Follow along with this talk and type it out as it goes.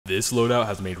This loadout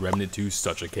has made Remnant 2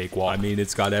 such a cakewalk. I mean,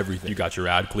 it's got everything. You got your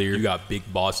ad clear, you got big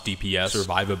boss DPS,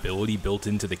 survivability built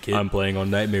into the kit. I'm playing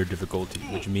on Nightmare difficulty,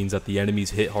 which means that the enemies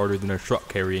hit harder than a truck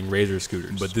carrying razor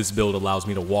scooters. But this build allows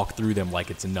me to walk through them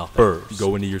like it's nothing. First,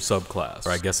 go into your subclass, or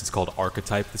I guess it's called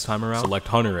archetype this time around. Select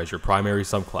Hunter as your primary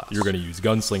subclass. You're going to use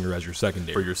Gunslinger as your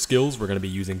secondary. For your skills, we're going to be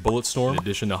using Bulletstorm in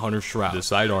addition to Hunter's Shroud. The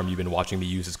sidearm you've been watching me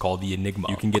use is called the Enigma.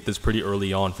 You can get this pretty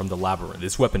early on from the Labyrinth.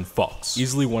 This weapon fucks.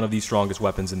 Easily one of the strongest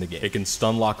weapons in the game. It can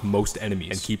stun lock most enemies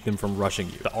and keep them from rushing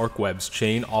you. The arc webs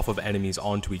chain off of enemies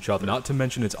onto each other. Not to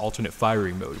mention its alternate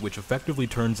firing mode, which effectively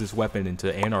turns this weapon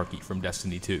into Anarchy from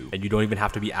Destiny 2. And you don't even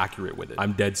have to be accurate with it.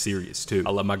 I'm dead serious too.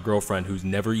 I'll let my girlfriend, who's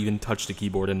never even touched a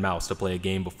keyboard and mouse to play a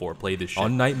game before, play this shit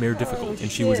on Nightmare difficulty,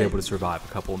 and she was able to survive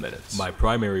a couple of minutes. My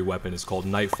primary weapon is called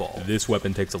Nightfall. This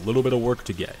weapon takes a little bit of work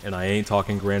to get, and I ain't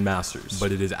talking Grandmasters,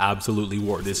 but it is absolutely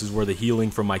worth it. This is where the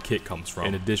healing from my kit comes from,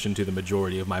 in addition to the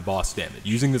majority of my boss damage.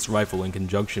 Using this rifle in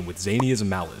conjunction with Xania's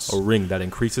Malice, a ring that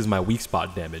increases my weak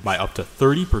spot damage by up to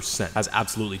 30%, has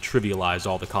absolutely trivialized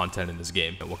all the content in this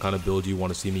game. And what kind of build do you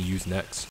want to see me use next?